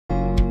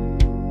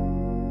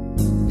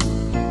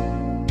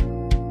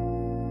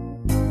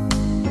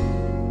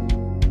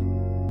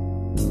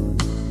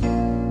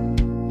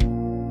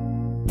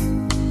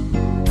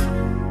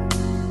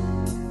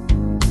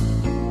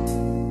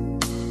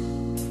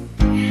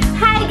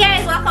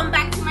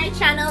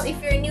channel.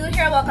 If you're new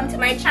here, welcome to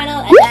my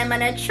channel and I'm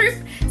on a trip.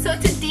 So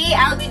today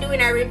I'll be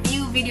doing a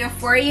review video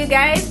for you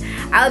guys.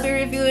 I'll be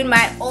reviewing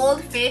my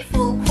old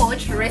faithful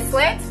Coach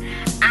Wristlet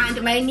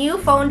and my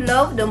newfound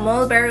love, the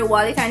Mulberry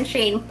wallet and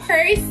chain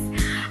purse.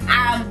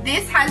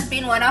 This has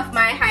been one of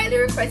my highly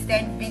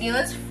requested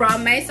videos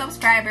from my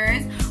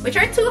subscribers, which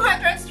are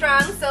 200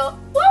 strong. So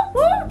woo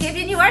woo,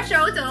 giving you a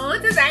shout out.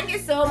 Thank you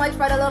so much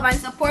for the love and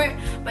support.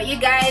 But you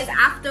guys,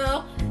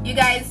 after you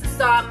guys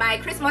saw my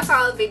Christmas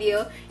haul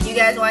video, you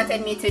guys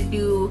wanted me to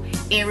do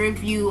a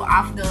review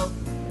of the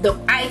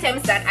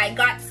items that I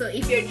got. So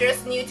if you're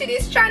just new to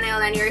this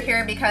channel and you're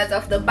here because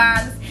of the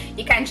bags,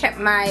 you can check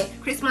my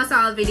Christmas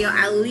haul video.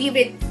 I'll leave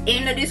it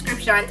in the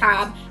description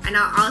tab and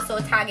I'll also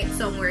tag it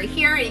somewhere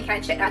here. You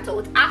can check that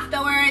out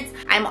afterwards.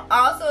 I'm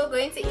also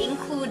going to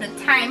include the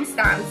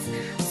timestamps.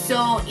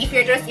 So if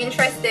you're just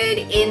interested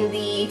in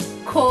the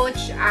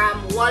Coach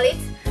wallet,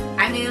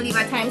 I'm going to leave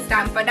a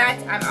timestamp for that.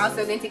 I'm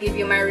also going to give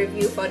you my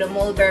review for the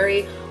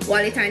Mulberry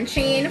wallet and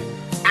chain.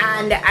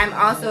 And I'm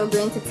also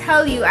going to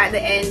tell you at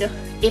the end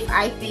if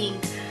I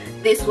think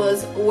this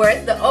was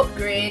worth the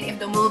upgrade, if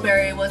the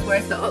Mulberry was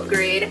worth the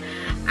upgrade.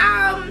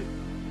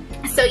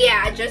 So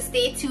yeah, just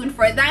stay tuned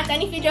for that.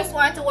 And if you just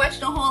want to watch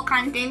the whole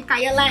content,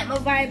 cause you like my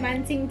vibe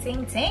and ting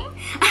ting ting,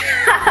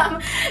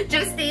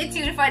 just stay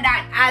tuned for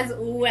that as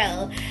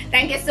well.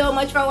 Thank you so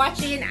much for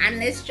watching, and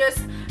let's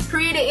just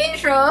pre the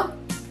intro.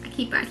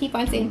 I keep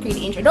on saying pre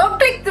the intro. Don't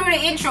click through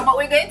the intro, but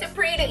we're going to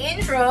pre the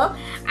intro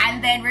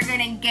and then we're going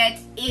to get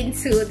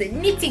into the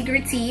nitty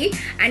gritty,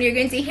 and you're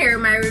going to hear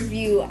my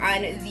review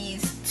on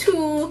these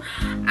two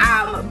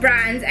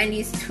brands and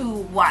these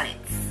two wallets.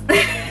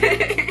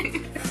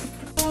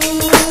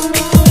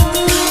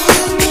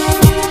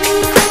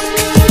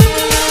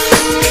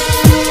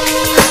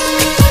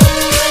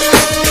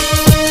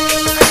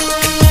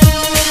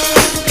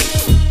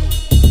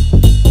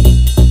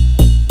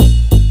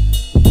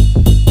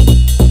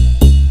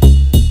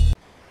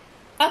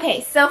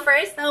 Okay, so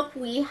first up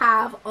we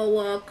have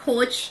our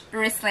Coach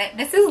Wristlet.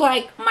 This is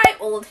like my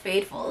old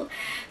faithful.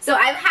 So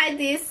I've had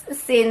this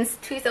since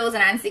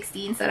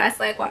 2016, so that's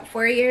like what,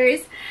 4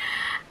 years.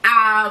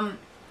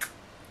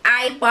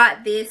 I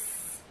bought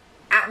this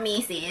at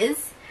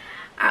Macy's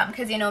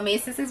because you know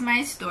Macy's is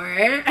my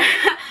store.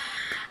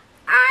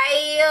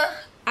 I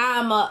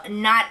am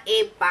not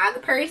a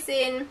bag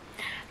person,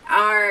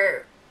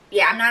 or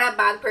yeah, I'm not a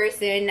bag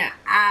person.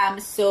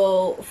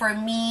 So for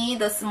me,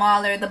 the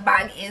smaller the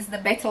bag is, the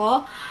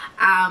better.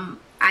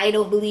 I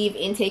don't believe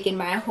in taking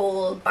my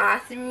whole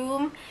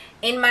bathroom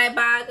in my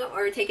bag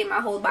or taking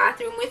my whole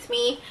bathroom with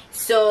me.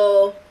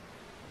 So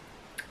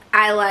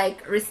I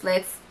like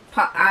wristlets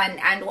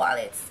and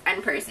wallets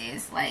and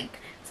purses. Like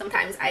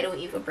sometimes I don't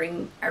even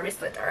bring a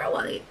wristlet or a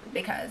wallet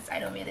because I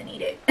don't really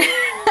need it.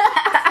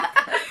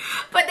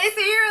 But they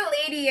say you're a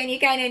lady and you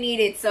kind of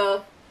need it,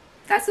 so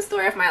that's the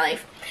story of my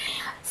life.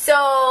 So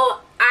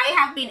I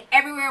have been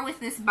everywhere with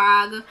this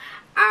bag.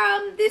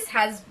 This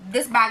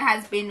bag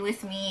has been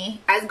with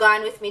me, has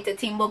gone with me to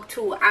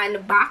Timbuktu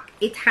and back.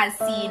 It has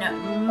seen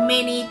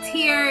many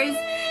tears,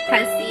 it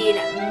has seen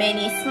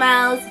many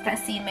smiles, it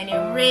has seen many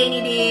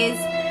rainy days,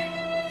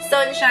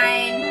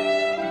 sunshine,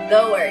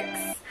 the works.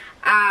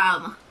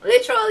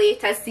 Literally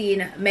it has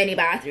seen many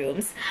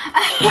bathrooms.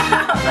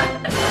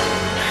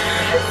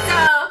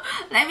 So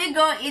let me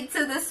go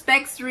into the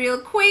specs real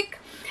quick.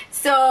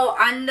 So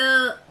on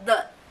the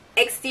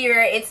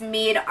exterior, it's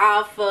made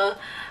of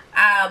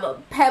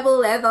pebble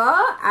leather.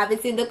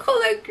 It's in the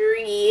color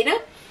green.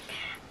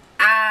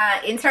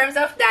 In terms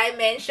of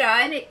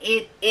dimension,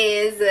 it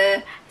is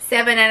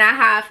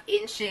 7.5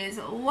 inches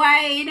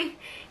wide.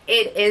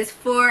 It is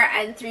 4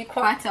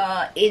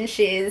 3/4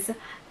 inches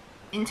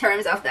in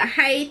terms of the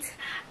height,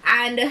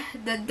 and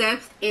the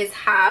depth is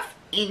 1/2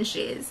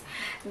 inches.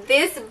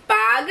 This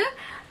bag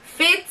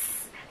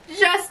fits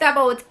just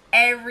about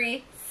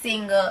every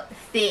single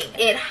thing.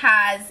 It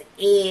has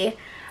a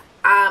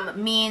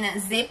main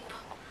zip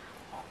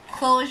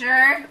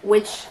closure,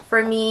 which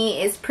for me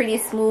is pretty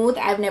smooth.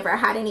 I've never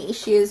had any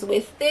issues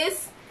with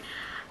this.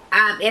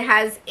 It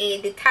has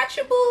a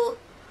detachable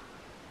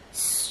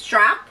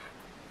strap.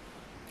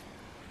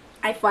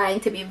 I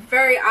find to be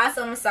very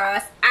awesome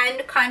sauce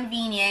and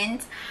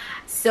convenient.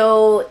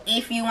 So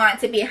if you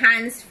want to be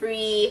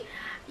hands-free,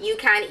 you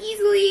can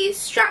easily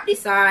strap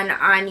this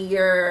on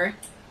your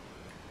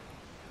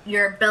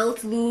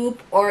belt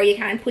loop, or you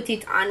can put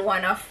it on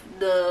one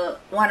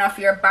of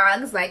your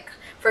bags. Like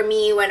for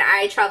me, when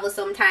I travel,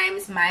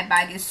 sometimes my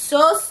bag is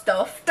so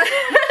stuffed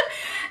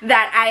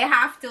that I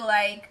have to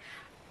like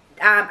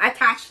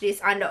attach this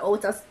on the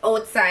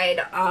outside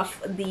of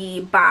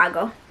the bag,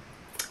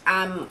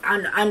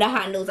 on the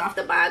handles of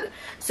the bag.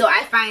 So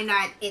I find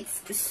that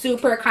it's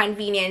super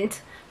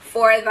convenient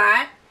for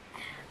that.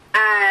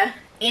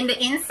 In the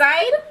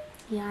inside,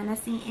 you wanna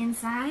see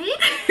inside?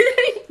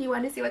 You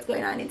want to see what's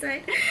going on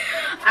inside?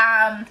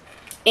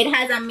 It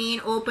has a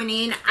main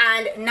opening,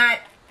 and not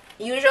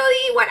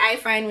usually what I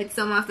find with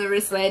some of the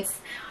wristlets,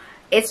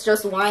 it's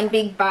just one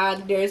big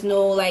bag. There's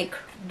no like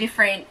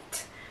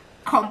different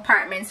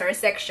compartments or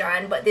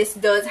section, but this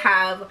does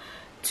have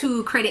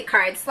 2 credit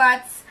card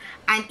slots.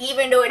 And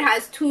even though it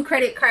has 2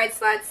 credit card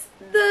slots,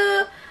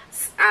 the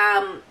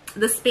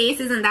space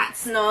isn't that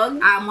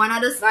snug. One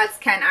of the slots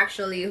can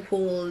actually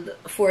hold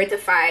 4 to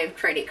 5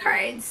 credit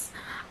cards.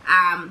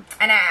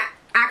 And I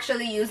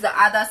actually use the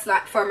other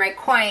slot for my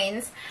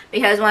coins,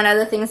 because one of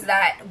the things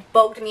that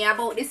bugged me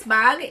about this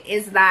bag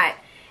is that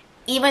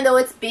even though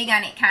it's big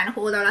and it can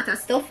hold a lot of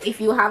stuff, if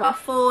you have a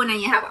phone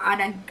and you have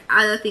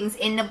other things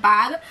in the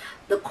bag,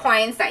 the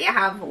coins that you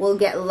have will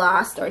get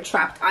lost or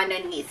trapped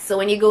underneath. So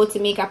when you go to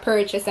make a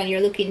purchase and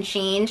you're looking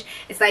change,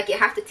 it's like you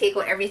have to take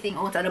out everything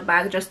out of the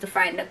bag just to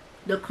find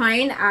the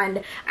coin,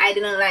 and I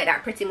didn't like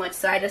that pretty much,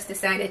 so I just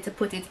decided to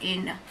put the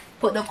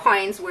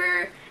coins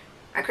where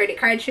a credit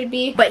card should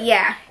be. But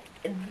yeah,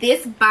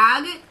 this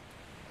bag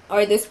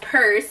or this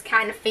purse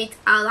can fit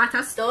a lot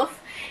of stuff.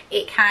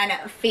 It can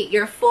fit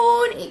your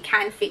phone, it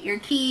can fit your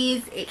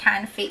keys, it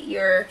can fit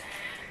your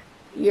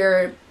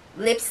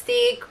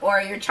lipstick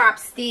or your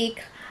chopstick.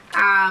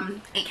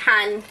 It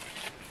can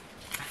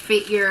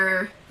fit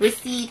your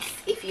receipts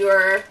if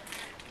you're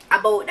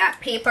about that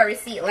paper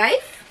receipt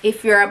life.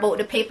 If you're about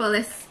the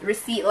paperless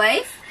receipt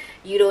life,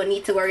 you don't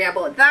need to worry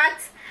about that.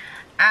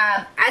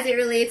 As it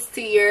relates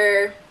to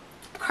your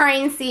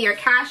currency, your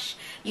cash,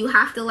 you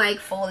have to like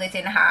fold it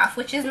in half,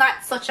 which is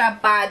not such a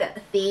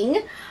bad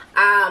thing.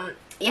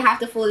 You have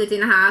to fold it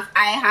in half.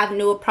 I have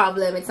no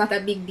problem. It's not a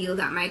big deal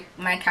that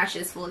my cash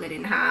is folded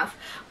in half,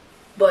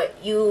 but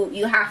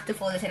you have to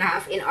fold it in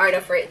half in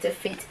order for it to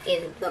fit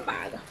in the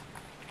bag.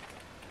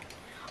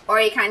 Or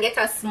you can get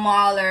a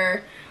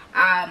smaller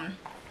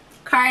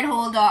card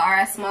holder or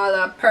a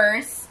smaller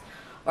purse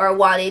or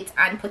wallet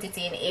and put it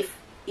in if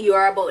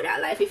you're about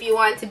that life, if you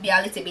want to be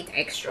a little bit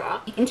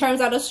extra. In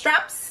terms of the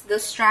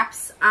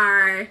straps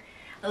are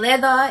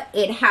leather.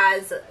 It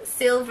has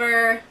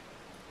silver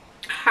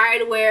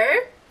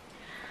hardware.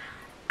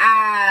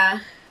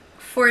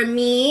 For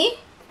me,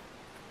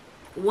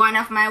 one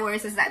of my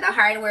worries is that the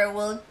hardware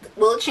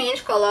will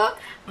change color.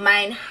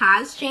 Mine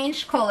has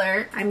changed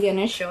color. I'm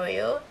gonna show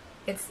you.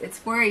 It's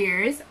 4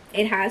 years.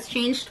 It has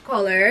changed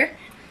color.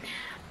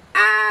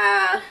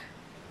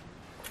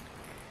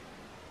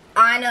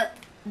 On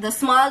the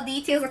small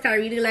details that I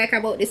really like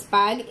about this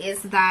bag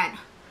is that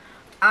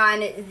on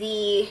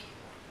the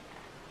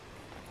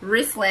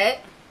wristlet,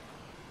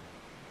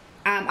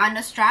 on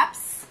the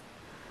straps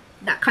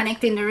that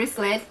connect in the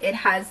wristlet, it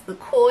has the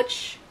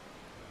Coach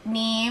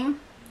name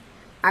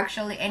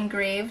actually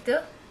engraved.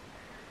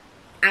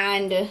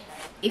 And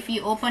if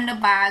you open the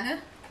bag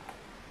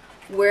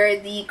where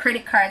the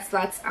credit card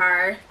slots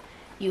are,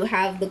 you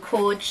have the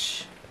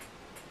Coach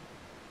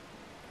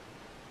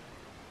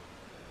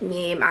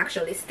name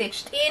actually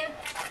stitched in.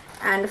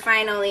 And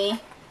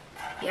finally,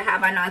 you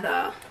have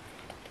another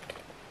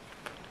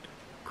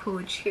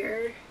Coach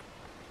here.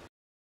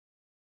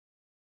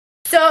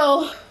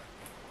 So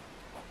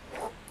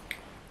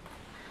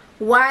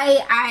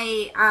why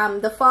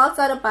the faults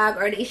of the bag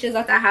or the issues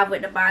that I have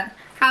with the bag,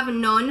 have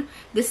none.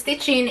 The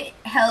stitching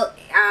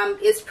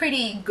is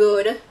pretty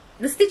good.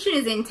 The stitching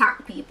is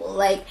intact, people.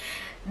 Like,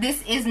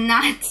 this is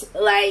not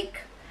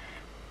like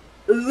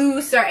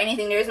loose or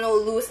anything. There's no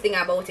loose thing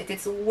about it.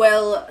 It's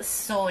well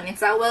sewn.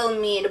 It's a well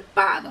made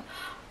bag.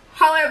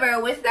 However,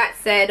 with that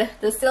said,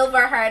 the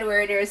silver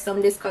hardware, there's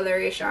some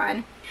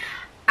discoloration.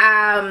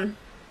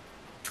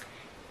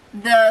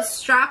 The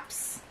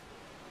straps,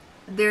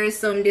 there is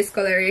some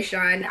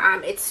discoloration.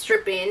 It's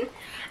stripping.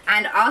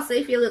 And also,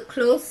 if you look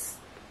close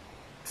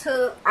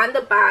to on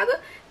the bag,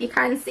 you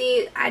can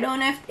see, I don't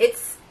know if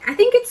it's, I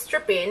think it's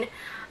stripping,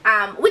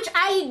 which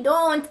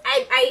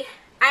I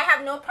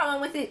have no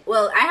problem with it.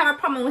 Well, I have a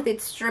problem with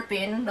it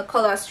stripping, the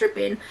color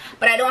stripping,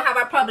 but I don't have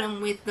a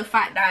problem with the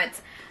fact that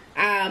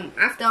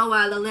after a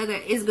while the leather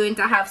is going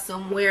to have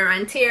some wear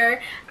and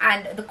tear.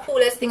 And the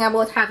coolest thing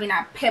about having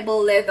a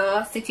pebble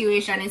leather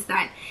situation is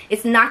that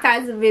it's not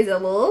as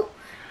visible,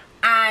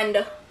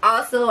 and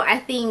also I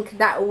think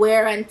that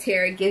wear and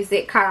tear gives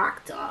it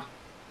character.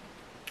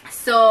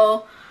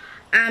 So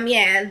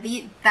yeah,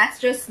 that's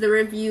just the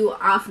review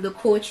of the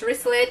Coach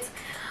Wristlet.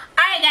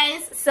 Alright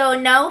guys, so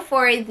now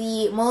for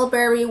the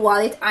Mulberry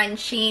wallet on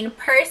chain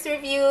purse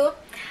review.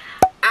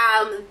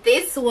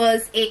 This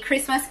was a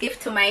Christmas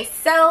gift to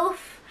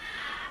myself.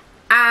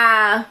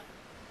 I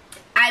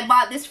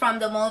bought this from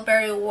the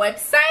Mulberry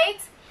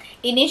website.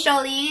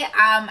 Initially,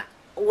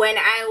 when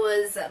I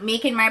was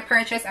making my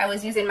purchase, I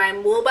was using my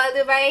mobile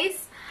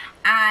device,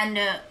 and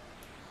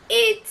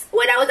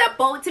when I was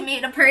about to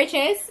make the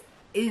purchase,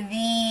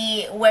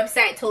 the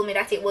website told me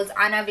that it was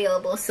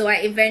unavailable. So I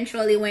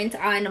eventually went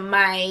on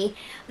my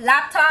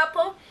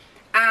laptop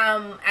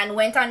and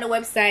went on the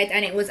website,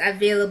 and it was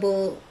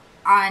available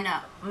on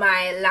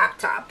my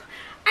laptop.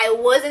 I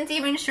wasn't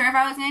even sure if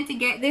I was going to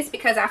get this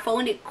because I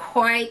found it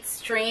quite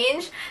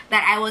strange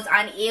that I was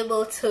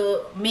unable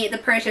to make the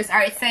purchase,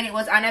 or it said it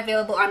was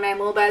unavailable on my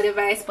mobile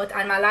device, but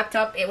on my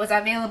laptop it was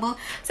available.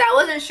 So I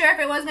wasn't sure if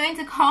it was going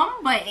to come,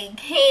 but it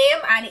came,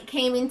 and it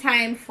came in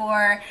time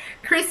for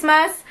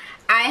Christmas.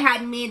 I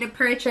had made the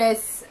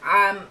purchase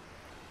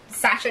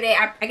Saturday,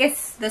 I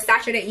guess the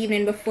Saturday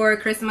evening before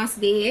Christmas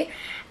Day,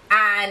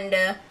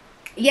 and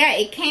yeah,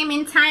 it came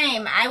in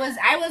time. I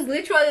was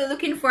literally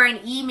looking for an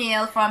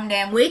email from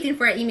them, waiting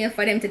for an email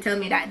for them to tell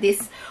me that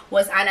this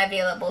was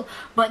unavailable.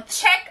 But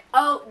check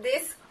out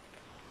this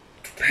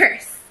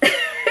purse.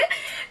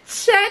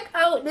 Check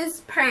out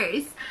this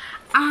purse.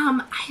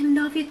 I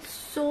love it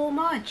so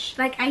much.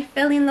 Like, I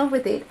fell in love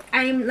with it.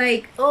 I'm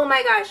like, oh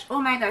my gosh,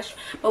 oh my gosh.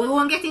 But we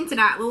won't get into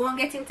that. We won't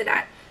get into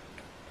that.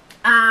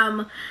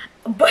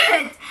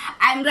 But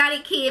I'm glad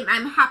it came.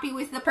 I'm happy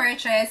with the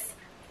purchase.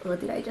 What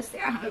did I just say?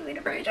 I'm happy with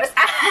the purchase.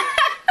 I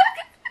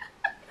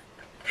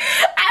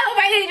hope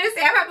I didn't just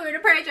say I'm happy with the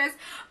purchase.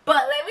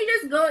 But let me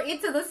just go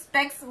into the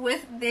specs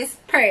with this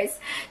purse.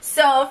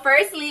 So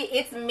firstly,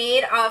 it's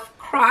made of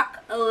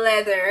croc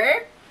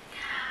leather.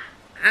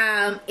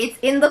 It's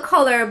in the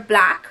color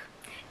black.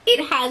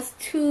 It has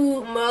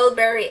 2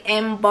 mulberry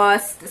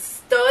embossed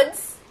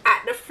studs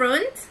at the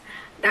front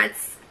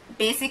that's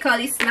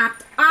basically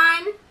snapped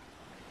on.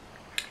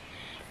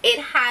 It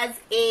has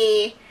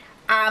a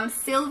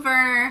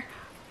silver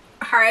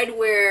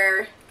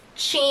hardware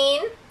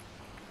chain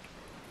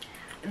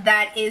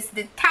that is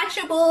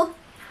detachable.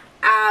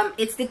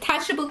 It's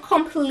detachable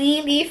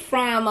completely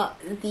from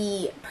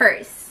the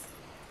purse,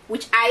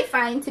 which I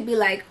find to be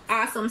like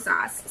awesome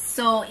sauce.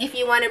 So if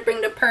you want to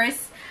bring the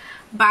purse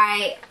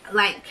by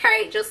like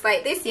carry it just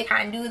like this, you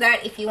can do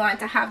that. If you want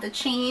to have the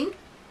chain,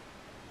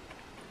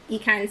 you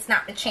can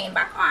snap the chain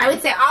back on. I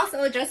would say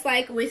also, just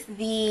like with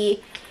the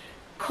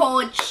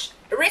Coach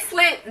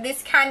wristlet,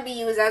 this can be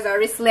used as a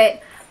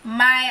wristlet.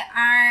 My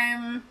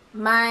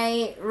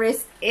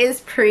wrist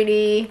is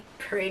pretty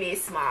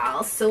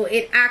small, so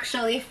it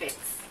actually fits.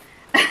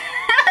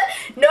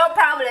 No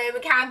problem.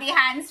 It can be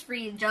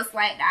hands-free just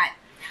like that.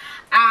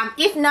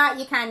 If not,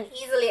 you can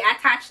easily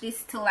attach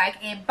this to like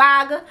a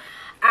bag.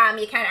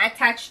 You can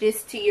attach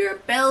this to your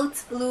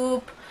belt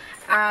loop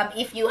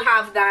if you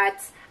have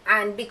that,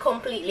 and be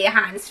completely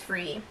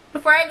hands-free.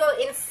 Before I go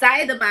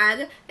inside the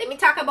bag, let me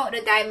talk about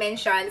the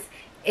dimensions.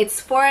 It's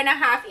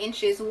 4.5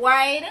 inches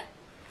wide,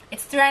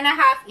 it's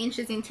 3.5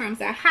 inches in terms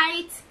of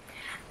height,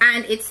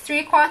 and it's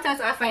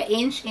 3/4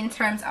 inch in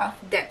terms of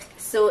depth.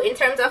 So in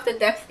terms of the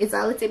depth, it's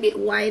a little bit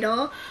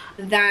wider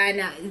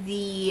than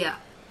the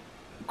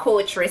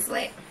Coach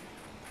wristlet.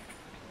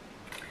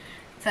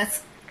 So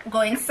let's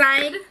go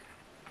inside.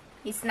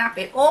 You snap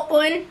it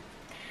open.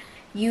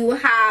 You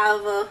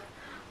have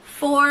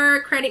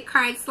 4 credit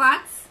card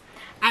slots.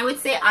 I would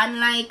say,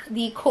 unlike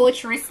the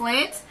Coach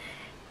wristlet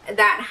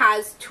that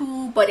has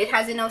 2 but it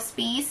has enough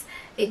space,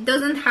 it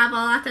doesn't have a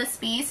lot of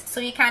space, so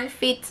you can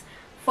fit,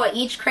 for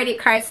each credit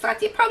card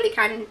slot, you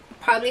can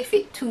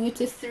fit 2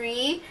 to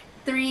 3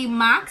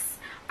 max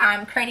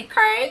credit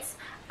cards.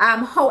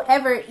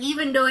 However,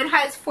 even though it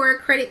has 4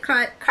 credit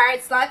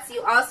card slots,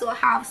 you also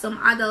have some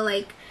other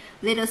like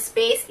little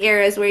space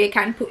areas where you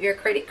can put your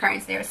credit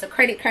cards there, so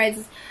credit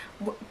cards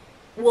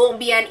won't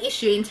be an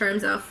issue in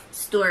terms of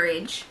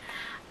storage.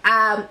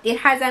 It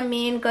has a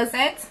main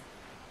gazette,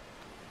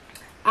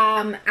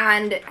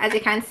 and as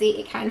you can see,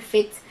 it can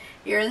fit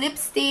your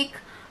lipstick,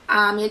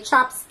 your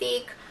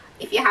chopstick.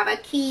 If you have a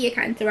key, you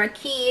can throw a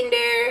key in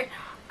there.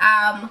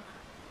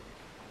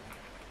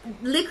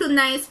 Little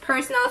nice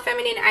personal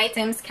feminine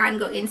items can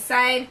go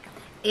inside.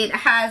 It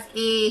has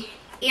a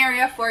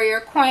area for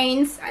your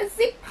coins, a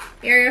zip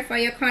area for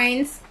your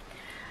coins.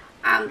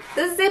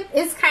 The zip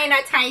is kind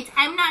of tight.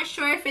 I'm not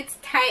sure if it's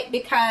tight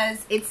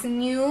because it's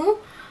new,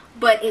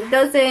 but it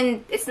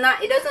doesn't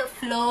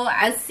flow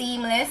as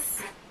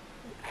seamless.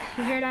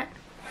 You hear that?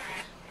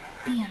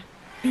 Bia,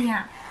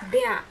 bia,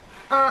 bia.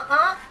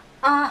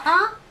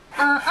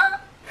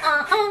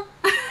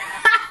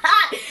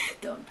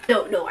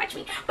 Don't watch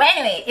me. But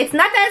anyway, it's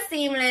not as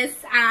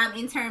seamless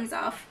in terms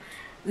of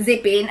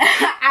zipping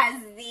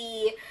as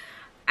the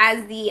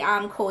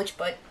Coach,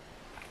 but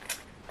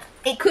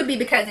it could be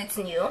because it's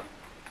new.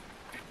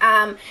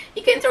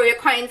 You can throw your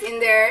coins in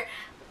there.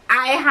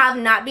 I have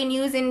not been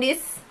using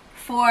this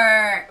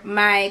for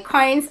my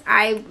coins.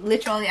 I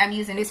literally am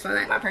using this for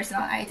like my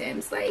personal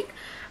items, like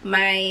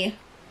my,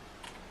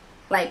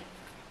 like,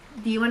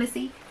 do you want to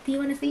see?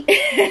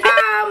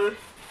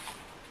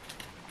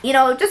 You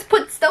know, just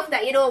put stuff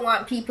that you don't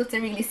want people to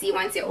really see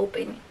once you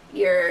open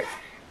your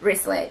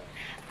wristlet.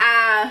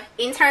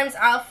 In terms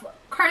of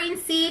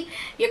currency,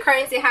 your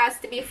currency has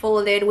to be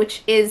folded,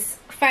 which is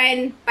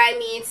fine by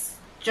me. It's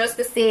just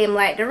the same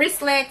like the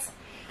wristlet.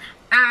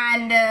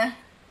 And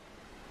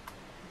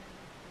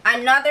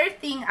another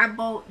thing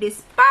about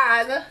this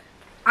bag,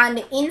 on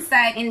the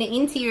inside, in the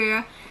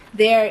interior,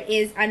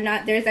 there's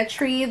a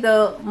tree,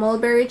 the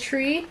Mulberry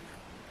tree,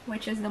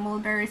 which is the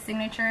Mulberry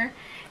signature.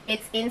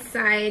 It's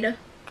inside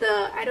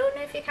the, I don't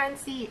know if you can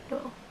see it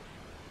though,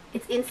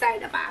 it's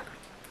inside the bag.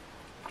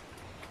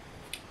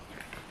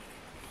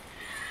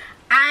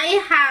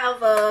 I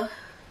have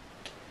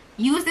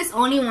used this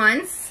only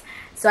once,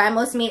 so I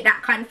must make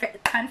that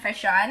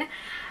confession.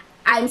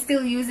 I'm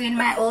still using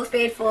my Old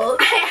Faithful.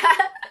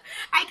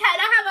 I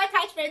kind of have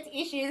attachment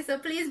issues, so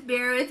please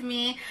bear with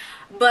me.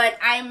 But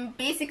I'm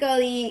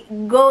basically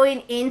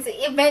going into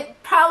event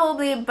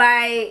probably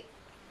by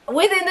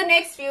within the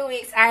next few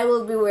weeks. I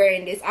will be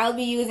wearing this. I'll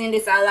be using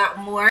this a lot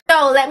more.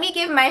 So let me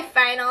give my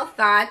final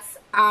thoughts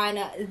on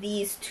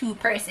these two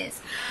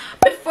purses.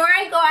 Before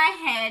I go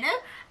ahead,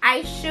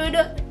 I should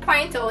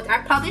point out, I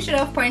probably should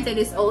have pointed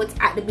this out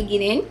at the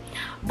beginning,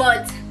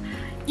 but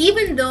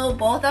even though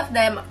both of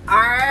them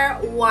are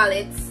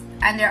wallets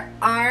and there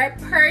are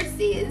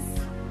purses,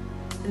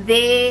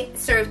 they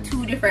serve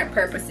two different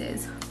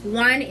purposes.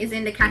 One is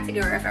in the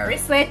category of a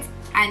wristlet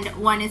and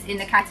one is in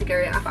the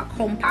category of a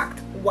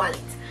compact wallet.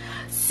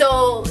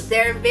 So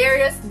there are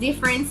various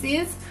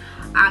differences,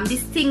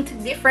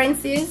 distinct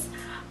differences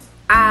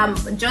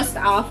just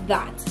off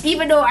that.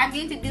 Even though I'm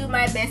going to do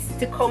my best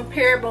to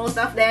compare both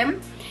of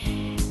them,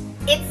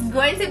 it's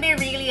going to be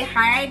really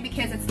hard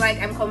because it's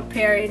like I'm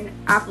comparing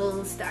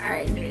apples to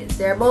oranges.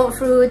 They're both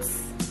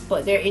fruits,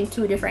 but they're in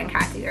two different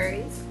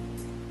categories.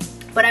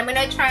 But I'm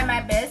gonna try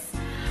my best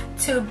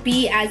to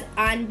be as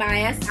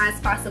unbiased as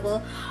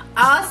possible.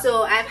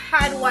 Also, I've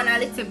had one a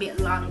little bit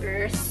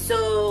longer,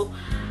 so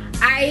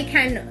I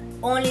can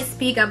only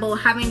speak about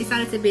having this a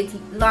little bit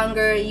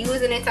longer,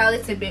 using it a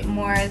little bit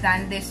more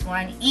than this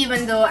one,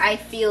 even though I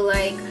feel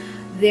like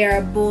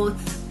they're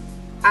both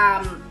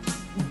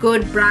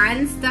good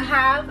brands to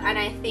have, and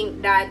I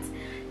think that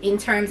in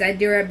terms of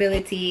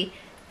durability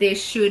they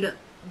should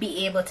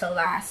be able to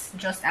last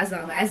just as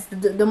long as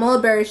the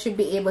Mulberry should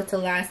be able to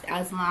last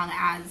as long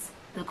as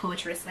the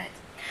Coach Wristlet.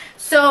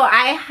 So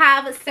I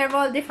have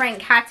several different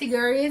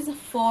categories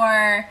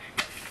for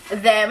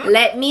them.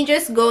 Let me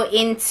just go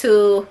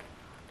into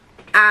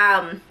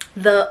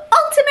the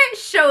ultimate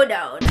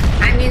showdown.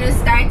 I'm going to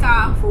start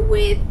off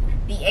with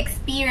the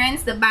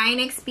experience, the buying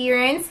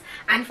experience,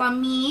 and for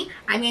me,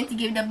 I'm going to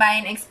give the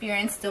buying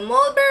experience to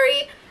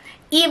Mulberry.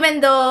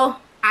 Even though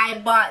I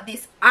bought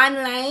this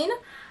online,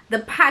 the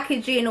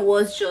packaging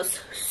was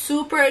just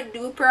super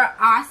duper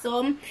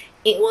awesome.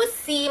 It was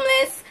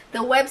seamless. The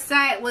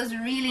website was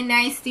really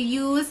nice to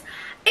use,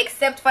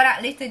 except for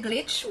that little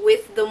glitch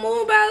with the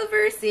mobile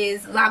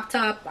versus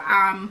laptop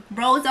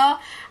browser.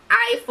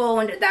 I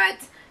found that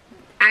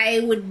I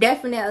would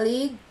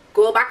definitely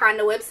go back on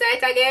the website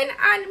again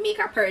and make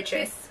a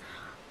purchase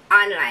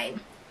online.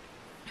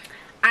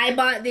 I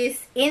bought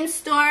this in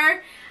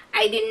store.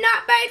 I did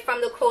not buy it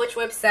from the Coach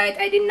website.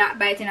 I did not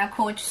buy it in a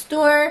Coach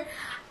store.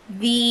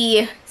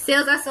 The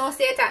sales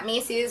associate at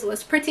Macy's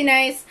was pretty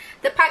nice.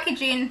 The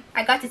packaging,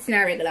 I got it in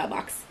a regular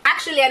box.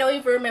 Actually, I don't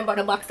even remember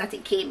the box that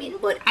it came in,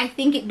 but I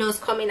think it does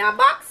come in a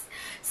box,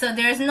 so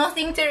there's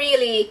nothing to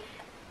really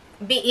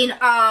be in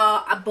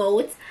awe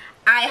about.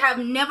 I have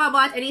never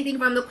bought anything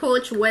from the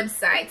Coach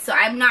website, so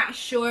I'm not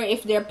sure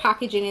if their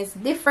packaging is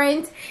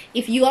different.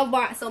 If you have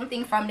bought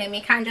something from them,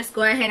 you can just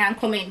go ahead and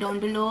comment down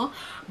below,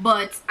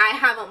 but I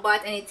haven't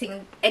bought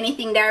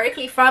anything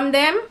directly from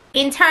them.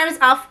 In terms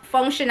of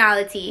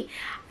functionality,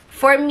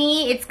 for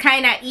me it's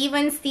kind of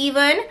even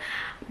Steven,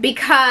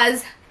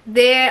 because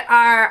they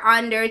are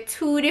under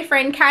two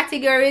different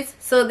categories,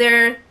 so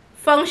their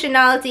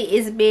functionality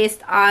is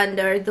based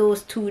under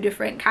those two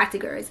different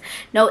categories.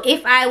 Now,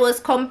 if I was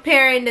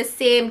comparing the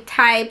same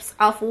types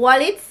of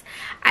wallets,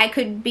 I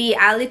could be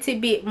a little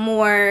bit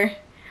more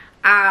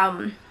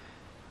I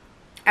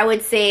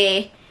would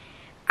say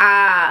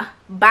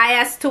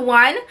biased to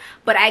one,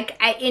 but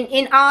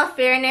in all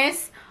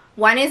fairness,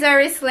 one is a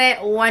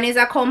wristlet, one is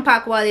a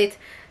compact wallet.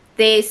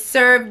 They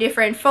serve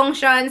different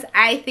functions.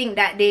 I think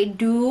that they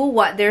do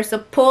what they're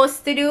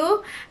supposed to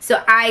do,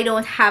 so I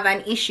don't have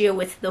an issue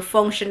with the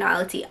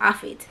functionality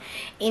of it.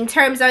 In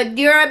terms of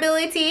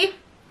durability,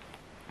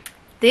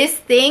 this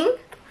thing,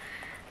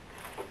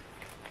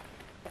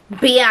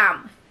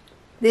 bam,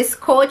 this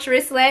Coach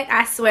wristlet,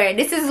 I swear,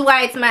 this is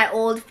why it's my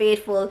old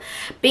faithful,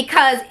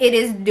 because it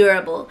is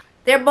durable.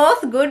 They're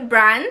both good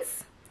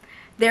brands.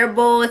 They're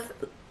both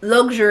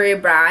luxury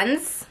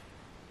brands.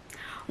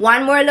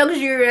 One more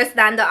luxurious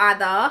than the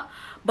other,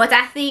 but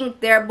I think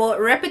they're both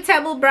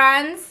reputable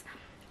brands.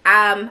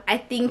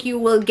 I think you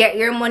will get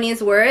your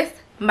money's worth.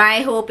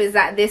 My hope is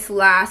that this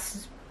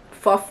lasts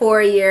for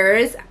 4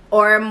 years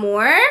or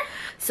more.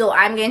 So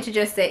I'm going to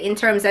just say, in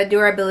terms of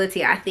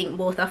durability, I think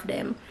both of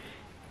them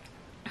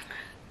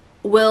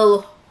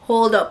will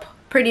hold up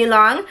pretty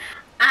long.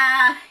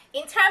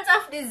 In terms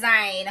of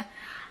design,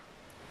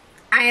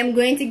 I am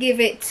going to give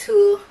it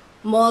to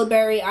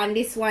Mulberry on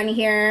this one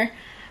here.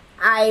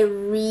 I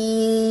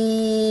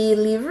really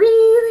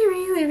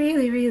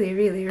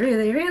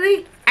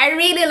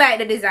like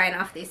the design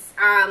of this.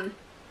 I'm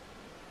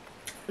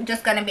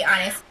just gonna be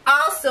honest.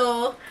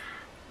 Also,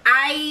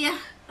 I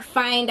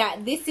find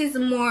that this is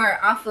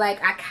more of like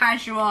a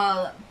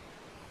casual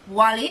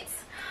wallet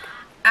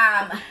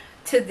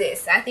to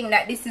this. I think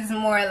that this is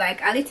more like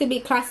a little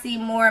bit classy,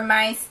 more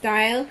my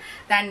style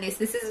than this.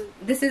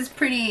 This is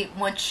pretty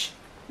much,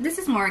 this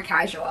is more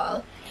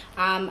casual.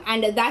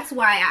 And that's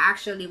why I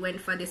actually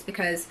went for this,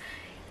 because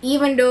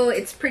even though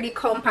it's pretty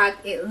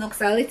compact, it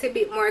looks a little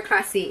bit more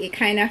classy. It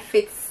kind of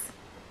fits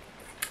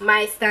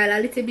my style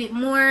a little bit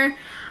more.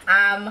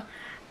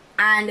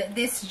 And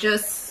this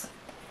just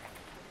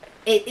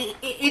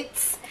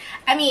it's,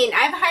 I mean,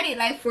 I've had it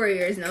like 4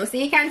 years now, so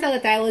you can tell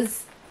that I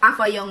was of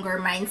a younger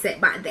mindset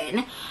back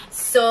then.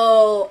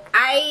 So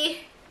I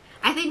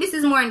think this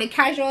is more on the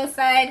casual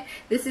side.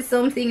 This is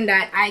something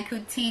that I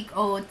could take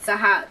out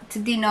to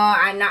dinner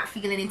and not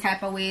feel any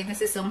type of way.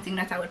 This is something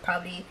that I would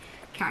probably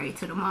carry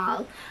to the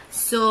mall.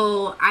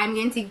 So I'm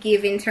going to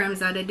give, in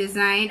terms of the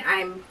design,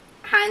 I'm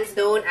hands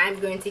down, I'm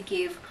going to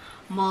give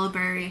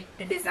Mulberry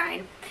the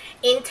design.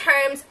 In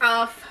terms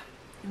of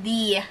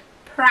the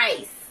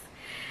price,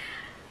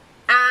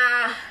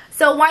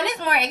 so one is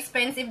more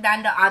expensive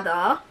than the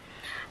other,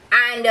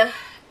 and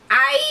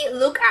I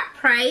look at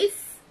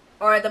price,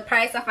 or the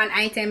price of an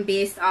item,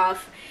 based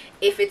off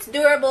if it's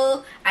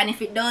durable and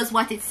if it does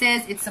what it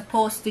says it's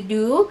supposed to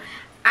do.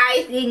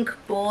 I think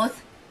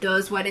both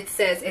does what it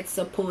says it's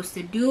supposed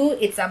to do.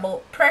 It's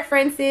about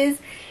preferences.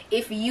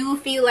 If you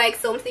feel like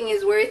something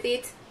is worth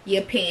it,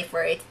 you pay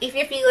for it. If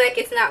you feel like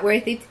it's not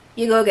worth it,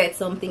 you go get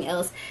something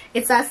else.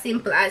 It's as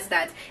simple as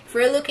that. If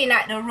we're looking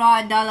at the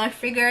raw dollar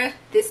figure,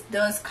 this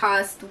does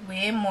cost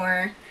way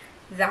more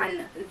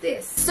than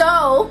this.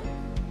 So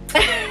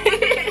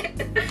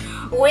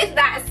with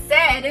that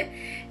said,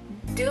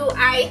 do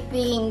I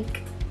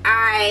think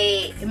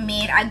I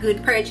made a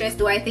good purchase?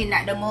 Do I think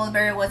that the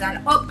Mulberry was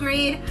an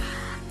upgrade?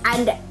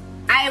 And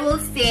I will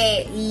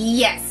say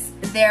yes.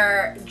 There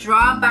are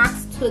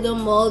drawbacks to the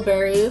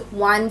Mulberry,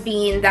 one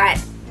being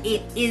that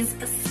it is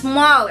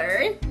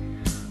smaller,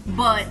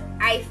 but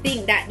I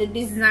think that the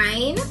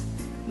design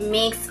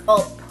makes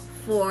up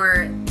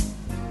for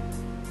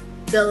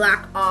the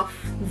lack of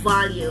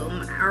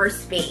volume or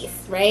space,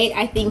 right?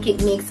 I think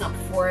it makes up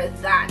for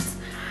that.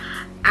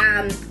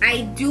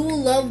 I do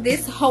love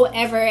this,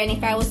 however, and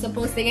if I was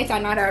supposed to get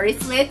another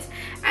wristlet,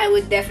 I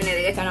would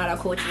definitely get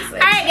another Coach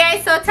wristlet. Alright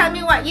guys, so tell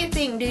me what you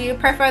think. Do you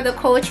prefer the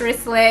Coach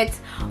wristlet,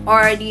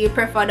 or do you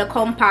prefer the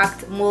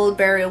compact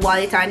Mulberry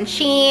wallet and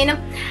chain?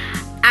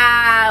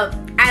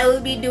 I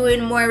will be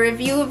doing more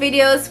review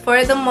videos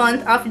for the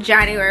month of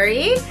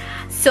January,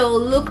 so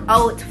look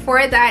out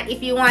for that.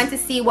 If you want to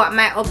see what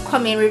my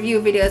upcoming review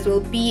videos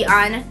will be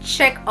on,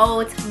 check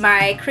out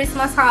my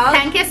Christmas haul.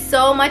 Thank you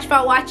so much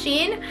for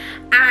watching,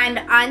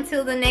 and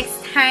until the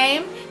next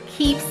time,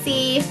 keep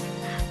safe.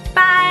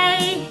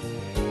 Bye.